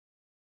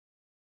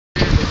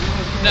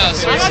No,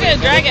 seriously. I'm not gonna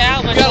drag it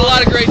out. We've got a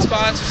lot of great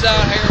sponsors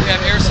out here. We have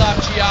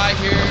Airsoft GI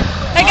here.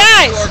 Hey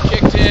guys!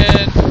 Kicked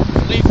in.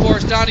 Lead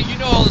Force. Donnie, you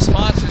know all the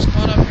sponsors.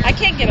 Come on up here. I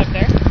can't get up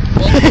there.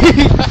 Well,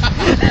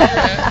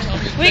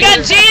 we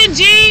got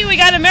G&G, we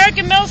got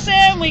American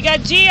Milsim, we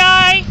got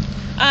GI,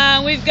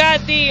 we've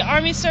got the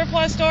Army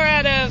Surplus store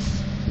out of...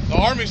 The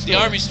Army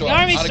store.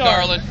 Out of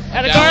Garland.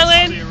 Out of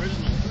Garland.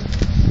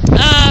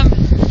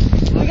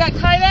 We got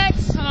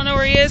Kydex. I don't know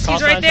where he is.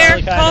 He's right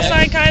there. Call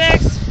sign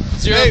Kydex.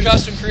 Zero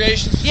Custom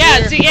Creations.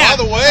 Yeah, By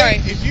the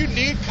way, if you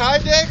need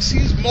Kydex,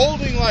 he's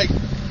molding like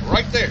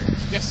right there.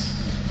 Yes.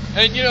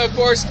 And you know, of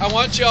course, I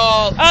want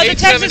y'all. Oh, the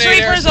Texas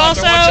Reapers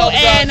also,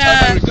 and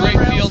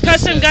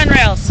custom gun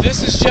rails.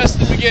 This is just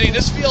the beginning.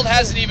 This field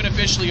hasn't even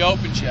officially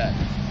opened yet.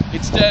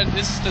 It's done.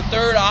 This is the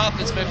third op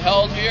that's been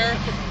held here.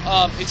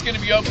 It's going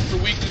to be open for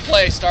weekly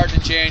play starting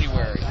in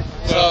January.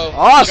 So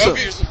awesome!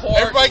 Show your support.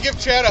 Everybody, give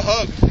Chad a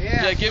hug.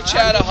 Yeah, give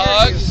Chad a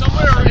hug.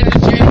 Somewhere in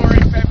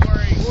January,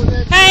 February.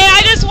 Hey,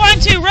 I just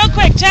want to real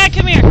quick. Chad,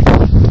 come here.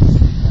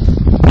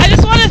 I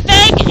just want to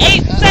thank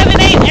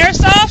 878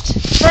 Airsoft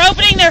for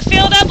opening their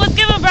field up. Let's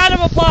give them a round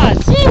of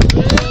applause. And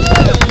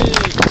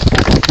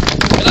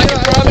I can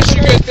promise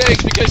you good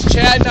things because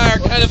Chad and I are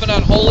kind of an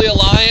unholy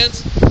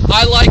alliance.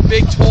 I like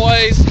big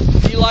toys.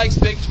 He likes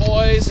big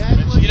toys.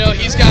 You know,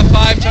 he's got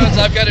 5 tons.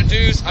 I've got a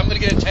deuce. I'm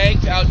going to get a tank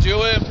to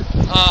outdo him.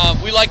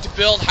 We like to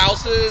build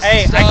houses.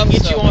 Hey, and stuff, I can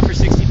get you one for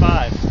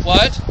 65.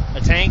 What?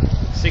 A tank?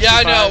 65. Yeah,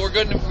 I know. We're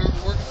good.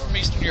 We're from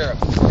Eastern Europe.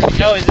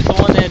 No, is it the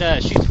one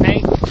that shoots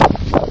paint?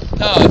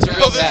 No, it's a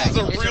real tank. This is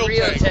a real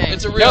tank.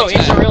 It's a real tank. No,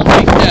 it's a real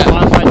tank. Yeah.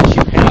 Modified to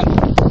shoot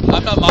paint.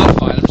 I'm not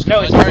modifying. I'm just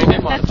No, it's already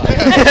been modified.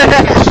 And then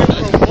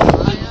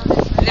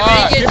when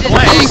he gets his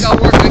tank, I'll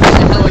work on getting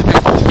a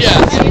helicopter.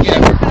 Yeah.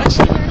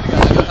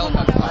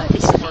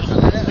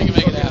 We can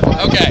make it happen.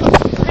 Okay.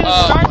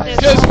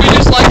 Because we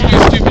just like to do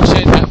stupid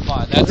shit and have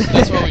fun.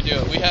 That's what we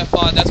do. We have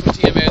fun. That's what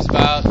TMA is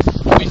about.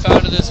 We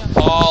founded this with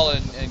Paul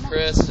and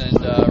Chris and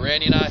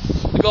Randy and I.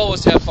 The goal was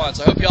to have fun.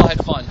 So I hope you all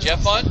had fun. Did you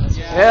have fun?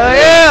 Hell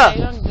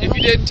yeah! If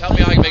you didn't, tell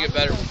me how I can make it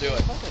better. We'll do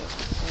it.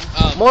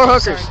 More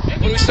hookers.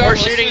 When we start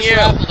shooting you. Did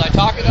I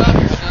talk enough?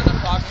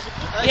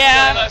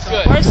 Yeah, That's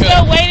good. we're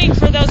still waiting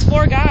for those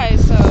 4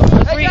 guys. So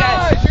 3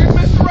 guys. Here's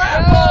Mr.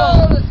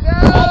 Raffle.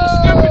 All the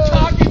stupid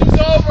talking is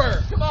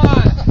over. Come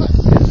on.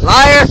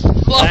 Liar!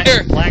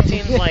 Liar. Black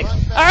team's like...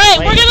 All right,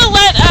 we're going to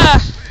let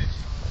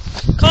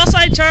call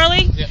sign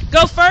Charlie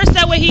go first.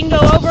 That way he can go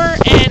over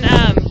and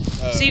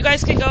so you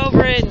guys can go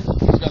over and...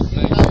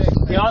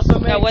 He also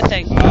made... Got what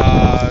thing?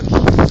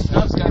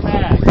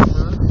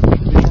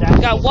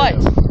 Got what?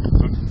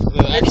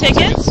 The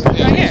tickets?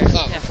 Right here.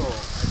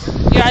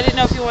 Yeah, I didn't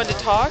know if you wanted to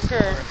talk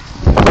or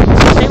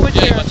say what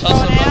you're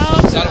throwing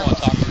out. I don't want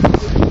to talk.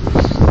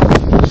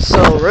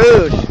 So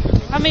rude.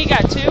 How many you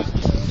got? 2?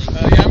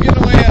 Yeah, I'm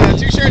giving away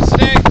 2 shirts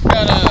today.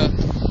 Got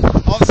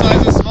all the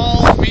sizes: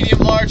 small, medium,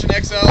 large, and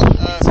XL.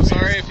 So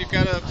sorry if you've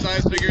got a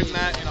size bigger than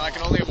that. You know, I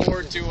can only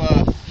afford to,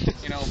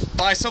 you know,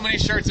 buy so many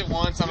shirts at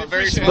once. I'm a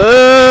very small.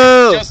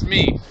 Boo! Just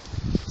me.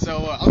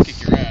 So I'll kick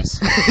your ass.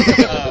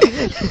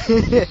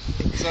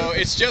 So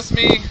it's just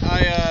me.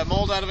 I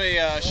mold out of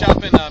a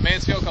shop in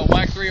Mansfield called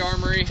Whack 3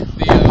 Armory.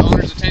 The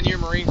owner's a 10-year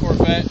Marine Corps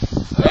vet.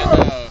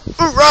 And,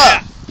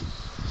 Hoorah!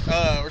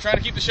 we're trying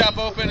to keep the shop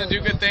open and do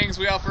good things.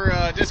 We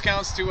offer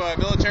discounts to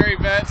military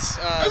vets,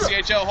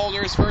 CHL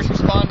holders, first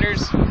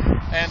responders,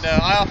 and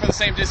I offer the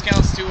same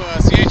discounts to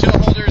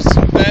CHL holders,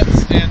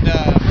 vets, and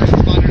first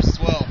responders as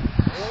well.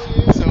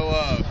 So,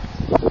 all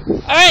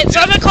right,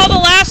 so I'm gonna call the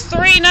last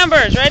 3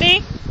 numbers.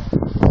 Ready?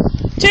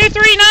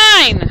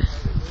 239.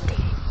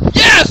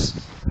 Yes!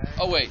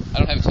 Oh wait, I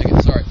don't have a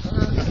ticket. Sorry.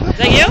 Is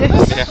that you?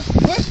 Yeah!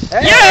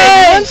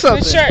 Yay!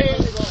 Good shirt.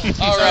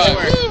 All right.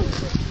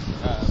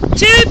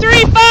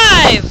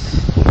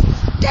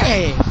 235.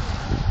 Dang!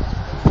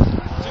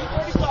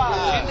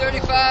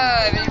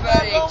 235,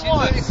 anybody?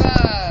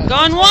 235.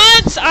 Going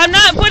once. I'm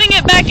not putting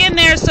it back in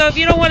there. So if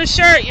you don't want a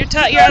shirt, you're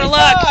out of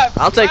luck.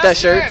 I'll take that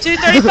shirt.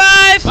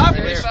 235.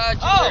 235.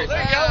 oh,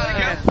 there you go.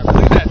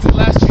 Look at that. It's the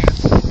last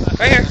chance.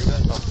 Right here.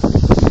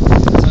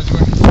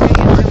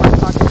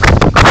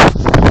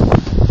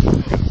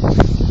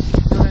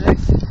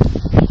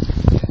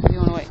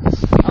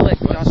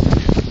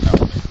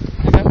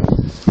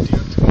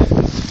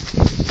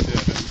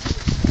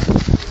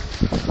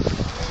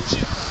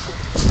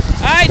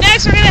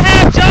 We're going to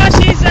have Josh.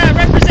 He's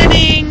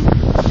representing...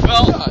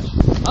 Well,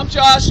 I'm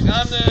Josh.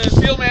 I'm the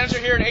field manager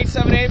here at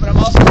 878, but I'm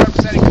also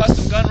representing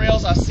Custom Gun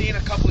Rails. I've seen a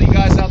couple of you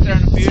guys out there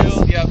in the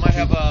field. Yeah, might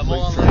have a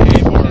Mullen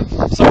Lane or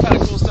some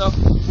kind of cool stuff.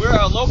 We're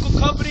a local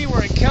company.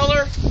 We're in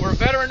Keller. We're a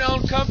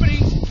veteran-owned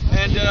company,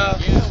 and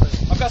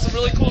I've got some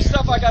really cool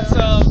stuff. I got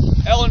some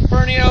El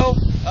Infernio.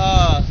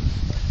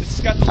 This has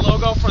got the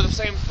logo for the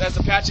same as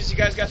the patches you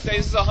guys got today.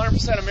 This is a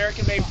 100%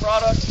 American-made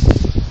product.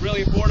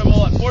 Really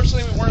affordable.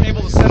 Unfortunately, we weren't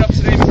able to set up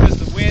today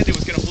because of the wind. It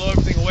was going to blow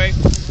everything away.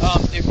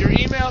 If you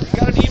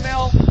got an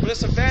email for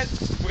this event,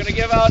 we're going to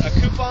give out a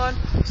coupon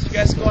so you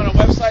guys can go on our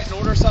website and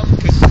order something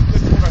because we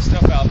couldn't put our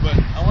stuff out. But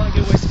I want to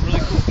give away some really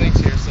cool things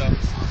here. So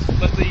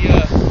let the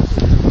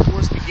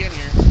force begin.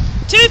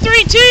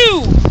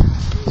 232.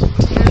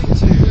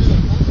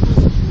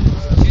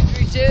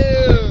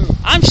 232.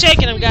 I'm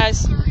shaking them,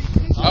 guys.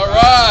 All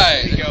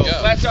right. There you go.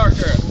 Flat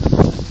darker.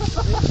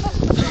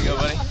 There you go,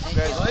 buddy.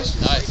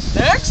 Congratulations. Nice.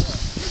 Next.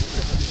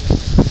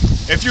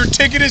 If your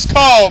ticket is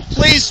called,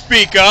 please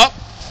speak up.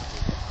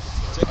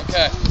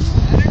 Okay.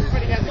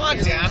 Come on,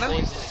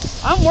 Dana.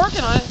 I'm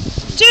working on it.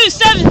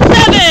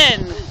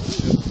 277.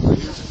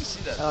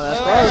 Oh,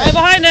 that's Right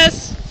behind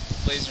us.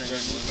 Laser and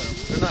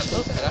they're not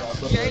close enough.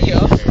 There you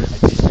go.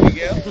 There you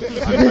go. All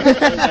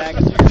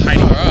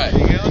right.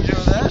 There you go.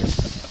 Enjoy that.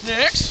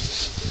 Next.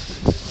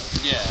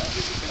 Yeah.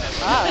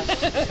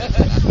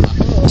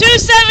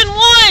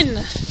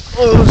 271.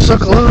 Oh, so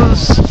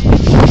close.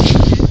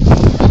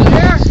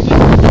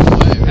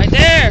 Right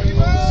there.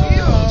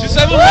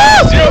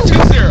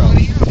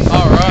 271-020.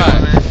 All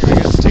right.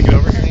 Take it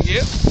over here. Thank you.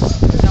 I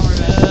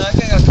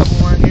think I got a couple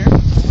more in here.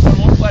 One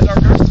more, flat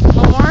darker.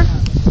 One more.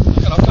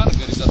 Got all kind of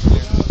goodies up in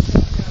here.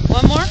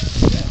 One more.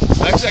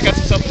 Actually, I got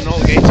some stuff in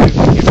Nola Gate too.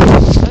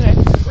 Okay.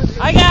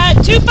 I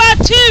got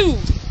 252.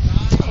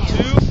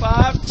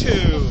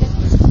 252.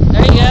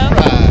 There you go.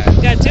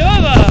 Right. Got two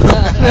of them.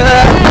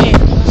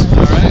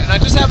 Alright, and I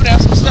just happen to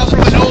have some stuff from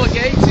Nola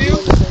Gate too.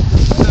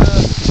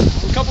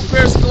 A couple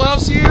pairs of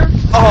gloves here.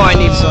 Oh, I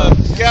need some.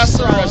 Gas,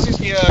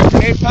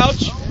 grenade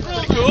pouch.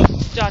 Pretty cool.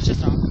 Josh, just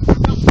throw 'em.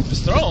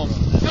 Just throw them.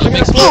 It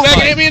makes blue back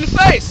and hit me in the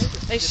face.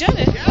 They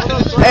shouldn't.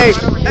 Hey.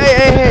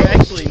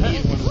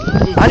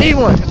 I need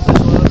one.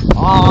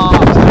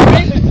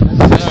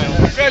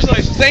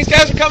 Congratulations. Thanks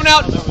guys for coming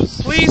out.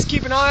 Please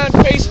keep an eye on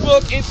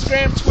Facebook,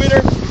 Instagram,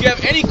 Twitter. If you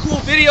have any cool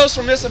videos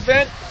from this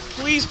event,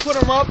 please put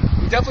them up.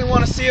 We definitely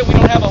want to see it. We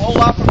don't have a whole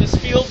lot from this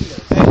field.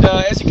 And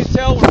as you can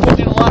tell, we're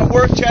putting in a lot of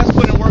work. Chad's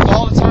putting in work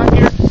all the time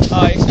here.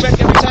 Expect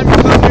every time you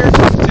come here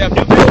to have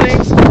new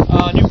buildings,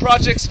 new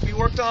projects to be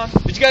worked on.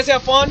 Did you guys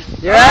have fun?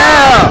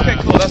 Yeah. Okay,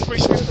 cool. That's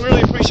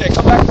really appreciate it.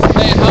 Come back.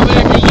 Hey, how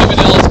many of you live in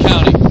Ellis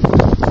County?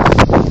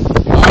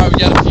 All right, we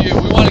got a few.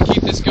 We want to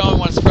keep this going. We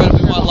want to spread it.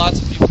 We want lots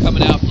of people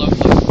coming out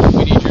locally.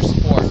 We need your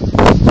support.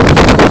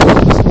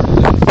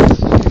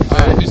 All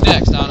right, who's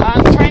next, Donna?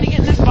 I'm trying to get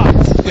in this box.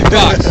 Which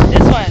box?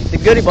 This one. The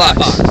goodie That box.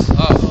 box.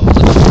 Oh.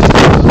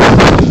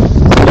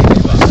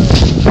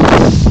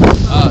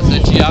 Is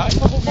that GI? No.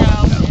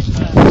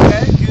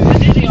 Okay. I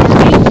did the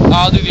Army.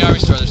 I'll do the Army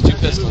store. There's 2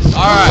 pistols.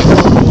 All right.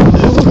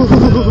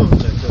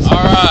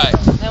 All right.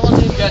 Then we'll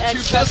do We got 2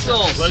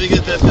 pistols. Let me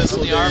get that pistol.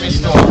 From the Army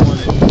store.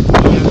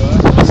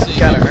 Let's see.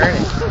 Gotta earn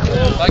it.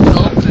 If I can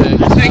open it.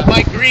 Thank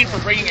Mike Green for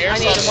bringing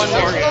airsoft. one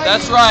more.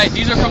 That's right.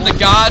 These are from the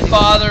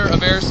godfather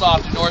of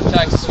airsoft in North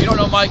Texas. If you don't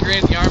know Mike Green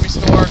at the Army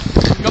store,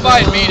 go by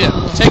and meet him.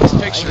 Take his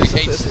picture. He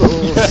hates it.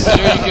 There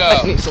you I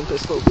go. need some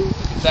pistols. Look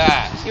at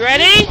that. You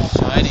ready?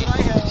 Shiny.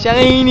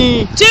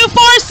 Shiny.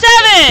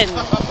 247.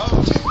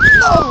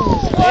 Oh.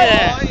 Look at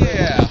that.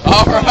 Yeah.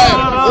 All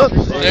right.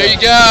 There you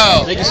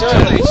go. Thank you, sir.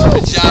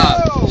 Good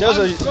job.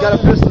 Jojo, you got a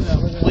pistol now.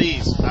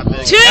 Please. I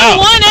beg.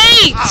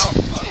 218.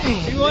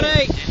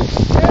 218.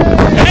 All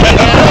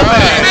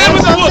right. Man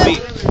with a whoopee.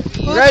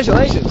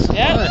 Congratulations.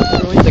 Yep.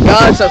 The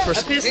gods up for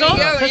Pistol.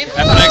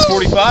 FNX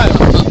 45.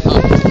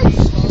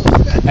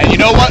 And you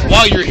know what?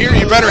 While you're here,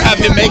 you better have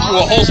him make you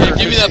a holster.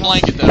 Give me that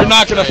blanket, though. You're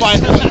not going to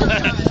find it.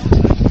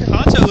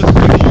 Concho looks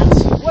pretty good.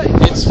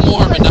 It's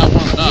warm, but not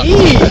warm enough.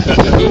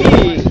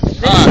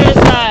 This is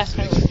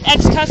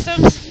X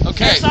Customs.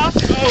 Okay.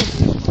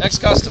 Airsoft. Next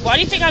custom. Why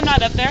do you think I'm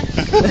not up there?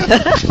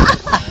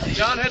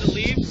 John had to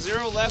leave.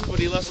 0 left, but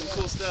he left some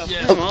cool stuff.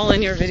 Yeah. I'm all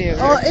in your video.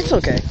 Oh, it's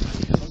okay.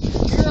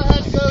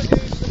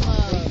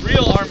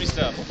 Real Army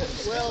stuff.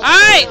 All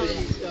right.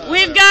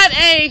 We've got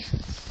a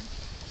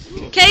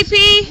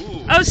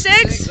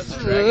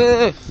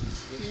KP-06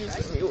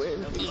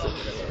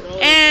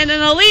 and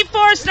an Elite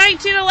Force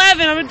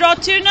 1911. I'm going to draw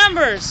 2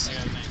 numbers.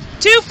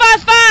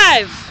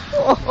 255.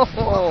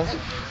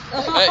 Hey.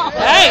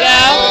 There you go.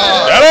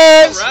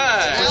 Dallas!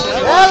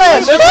 Right.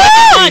 Dallas!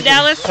 Come on,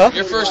 Dallas.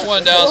 Your first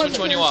one, Dallas. Which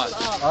one you want?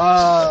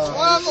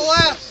 On the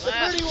left.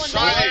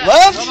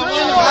 Left?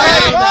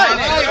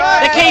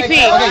 The KP.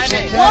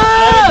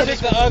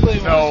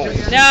 No.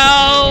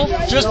 No.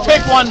 Just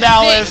pick one,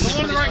 Dallas.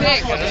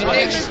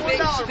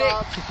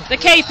 The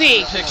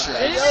KP. Picture.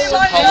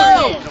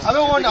 I've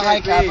been wanting to high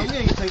cap. I'm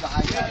going to take the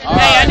high cap.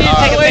 Hey, I need to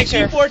take a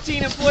picture.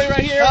 D14 employee right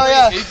here. Oh,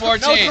 yeah.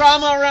 D14. No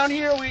drama around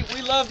here. We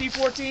love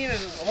D14 and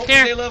hopefully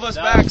Here. they love us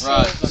back. So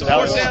Right.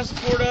 support them,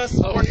 support us,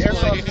 support the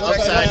airsoft.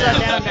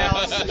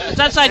 It's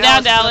upside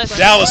down, Dallas.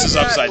 Dallas is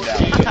upside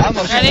down.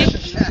 Ready?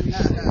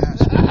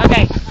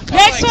 Okay.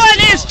 Next one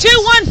is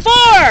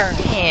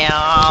 214.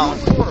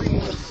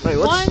 Wait,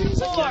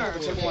 what's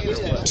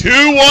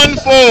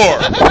 214.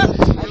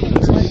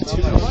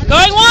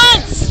 Going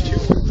once.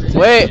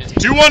 Wait,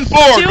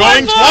 214.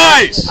 Going 214.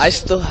 twice. I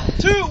still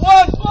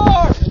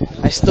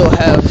 214.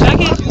 have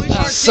Chucky.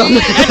 some.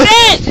 That's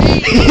it.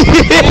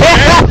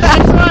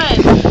 Next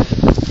one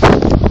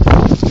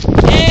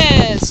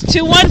is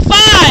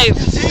 215.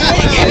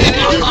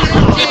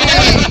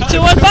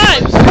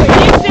 215.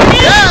 Can you see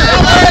it?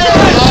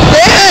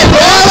 Yeah,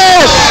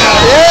 Dallas!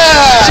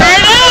 Yeah! Turn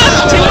it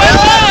up.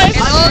 215.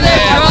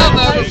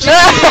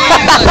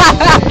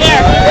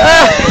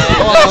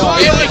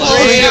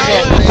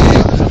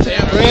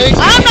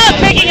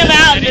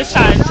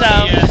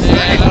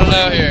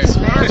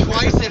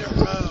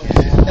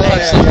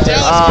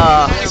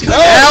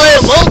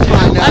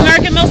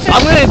 American Military.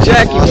 I'm gonna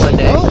jack you one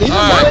day.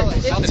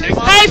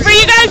 Hey, for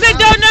you guys that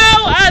don't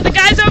know, the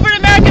guys over at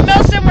American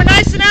Milson were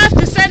nice enough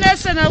to send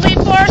us an elite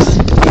force.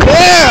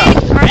 Yeah.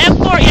 Or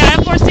M4, yeah,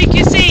 M4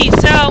 CQC.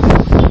 So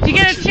if you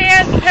get a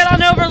chance, head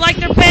on over, like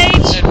their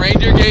page. And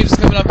Reindeer Gauge is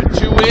coming up in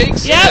 2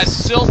 weeks. Yep. And I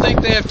still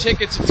think they have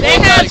tickets. They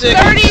have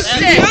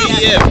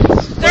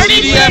 36.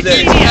 36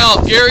 needs some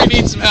help. Gary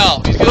needs some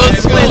help. He's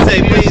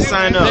gonna please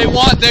sign up. They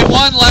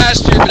won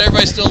last year, but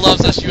everybody still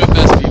loves us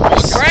UFS people.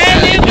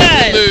 Brand new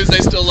guys. If we lose, they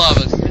still love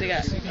us.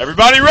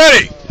 Everybody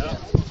ready?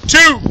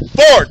 2,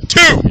 4,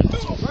 2.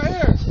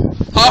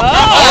 All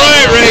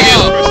right,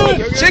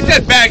 Reagan. Shake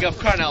that bag up,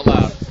 crying out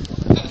loud.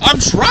 I'm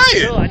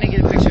trying. Oh, I didn't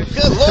get a picture.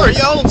 Good Lord,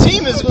 your whole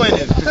team is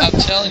winning. I'm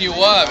telling you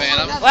what,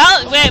 man.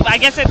 Well, wait, I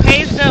guess it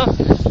pays to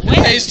win.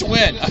 It pays to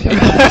win.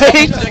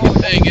 The second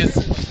thing is,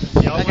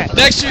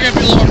 next year you're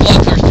gonna be a little more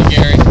bloodthirsty,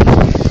 Gary.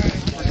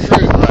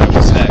 True.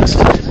 What's next?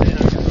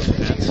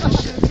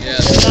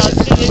 Yes.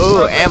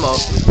 Ooh, ammo.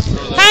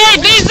 Hey,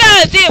 these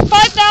the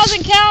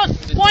 5,000 count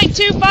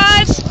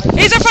 .25s.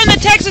 These are from the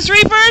Texas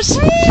Reapers.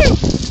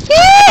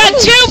 Got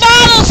 2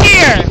 bottles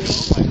here.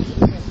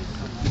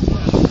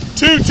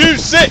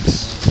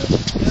 226.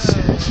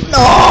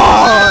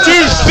 Oh.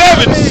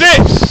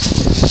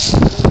 276.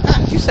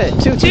 You said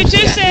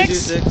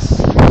 226.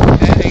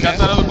 226. Got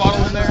that other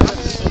bottle in there?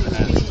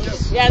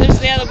 Yeah, there's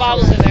the other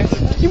bottles in there.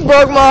 You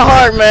broke my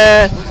heart,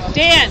 man.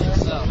 Dan.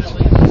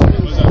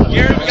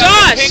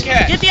 Josh,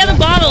 get the other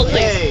bottle,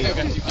 please.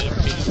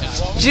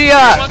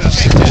 Gia,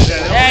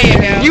 There you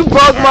go. you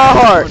broke my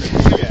heart.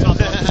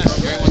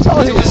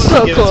 Oh, he was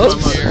so close.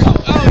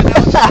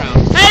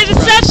 Hey, the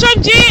stuff's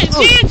from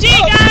G&G,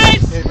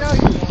 guys.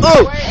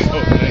 Oh.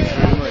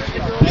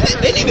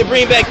 They need to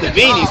bring back the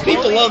beanies.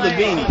 People love the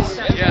beanies.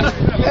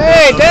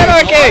 Hey, Dan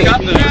Arcade.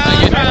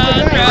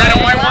 Red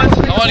and white ones? I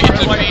want to get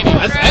the beanie. I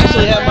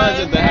actually have mine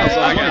at the house, so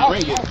I want to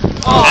bring it.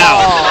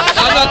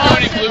 I'm not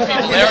throwing any blue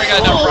people. They already got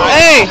enough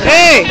right.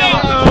 Hey,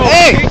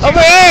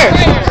 over here.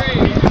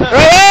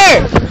 Right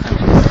here.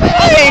 I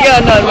ain't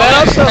got nothing, man.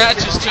 I'm so...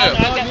 Patches too.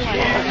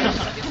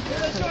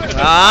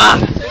 Ah.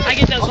 I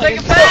get those. Take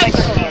it back.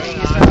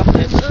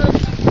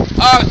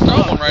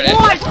 Throw one right at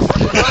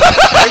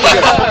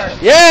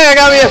Yeah, I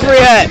got me a free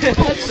hat.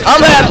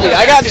 I'm happy.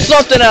 I got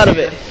something out of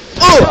it.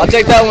 Ooh, I'll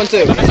take that one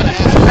too.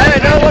 Hey,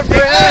 no one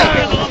for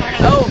hat.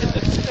 No.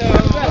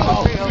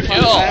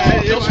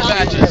 Kill some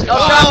patches.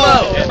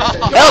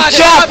 El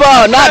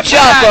Chapo, not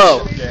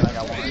Chapo.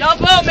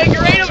 Chapo, make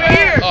your rain over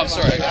here. Oh, I'm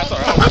sorry. That's all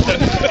right.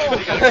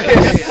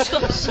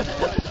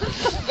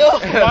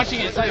 Okay.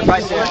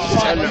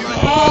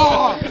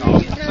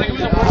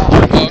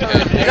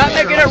 Not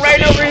making it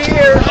right over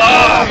here.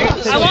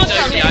 I want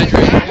some.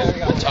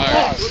 I'm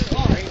tired.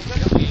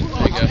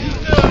 There you go.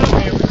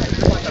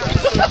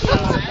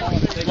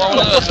 One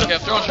of those. Okay,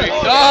 I'm throwing three.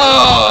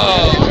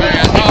 Oh,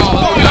 man.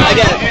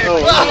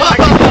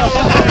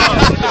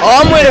 Oh,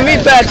 I'm winning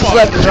meat patches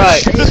left and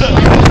right.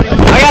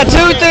 I got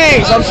 2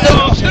 things. I'm still.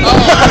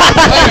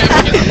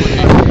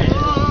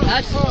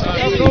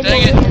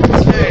 Dang it.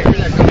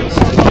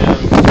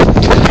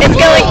 It's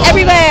going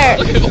everywhere.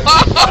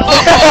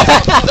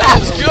 That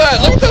was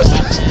good. Look at those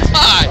things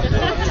fly.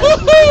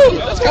 Woohoo!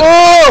 That's good.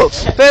 Oh,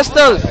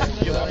 pistol.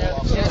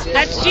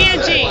 That's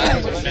G&G.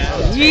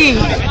 Yee.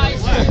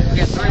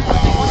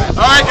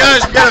 All right,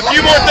 guys, we got a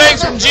few more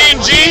things from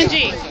G&G.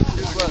 G&G.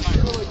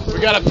 We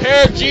got a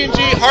pair of G&G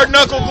hard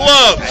knuckle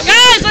gloves.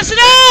 Guys, listen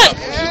up.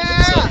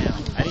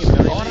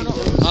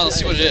 Oh, let's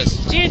see what it is.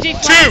 G&G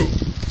 2,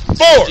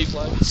 4,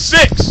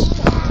 6.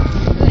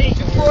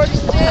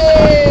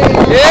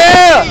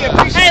 Yeah.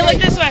 Hey, look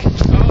this way.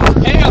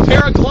 Hey, a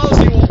pair of gloves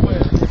he won't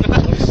wear.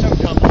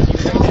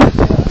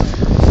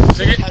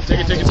 Take it.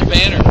 It's a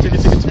banner.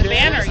 The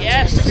banner,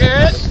 yes.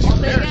 Good. You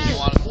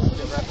want it?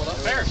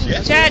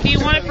 Chad, do you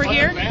want it for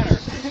here?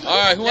 All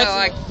right, who wants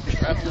it?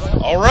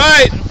 All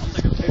right.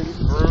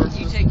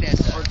 You take that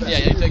side. Yeah,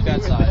 you take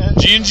that side.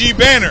 G&G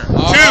banner.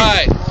 All 2,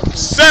 right.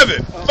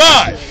 7,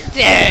 5.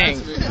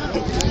 Dang.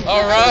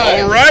 All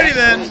right. Alrighty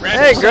then.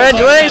 Hey,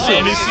 graduation.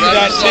 Let me see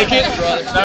that ticket.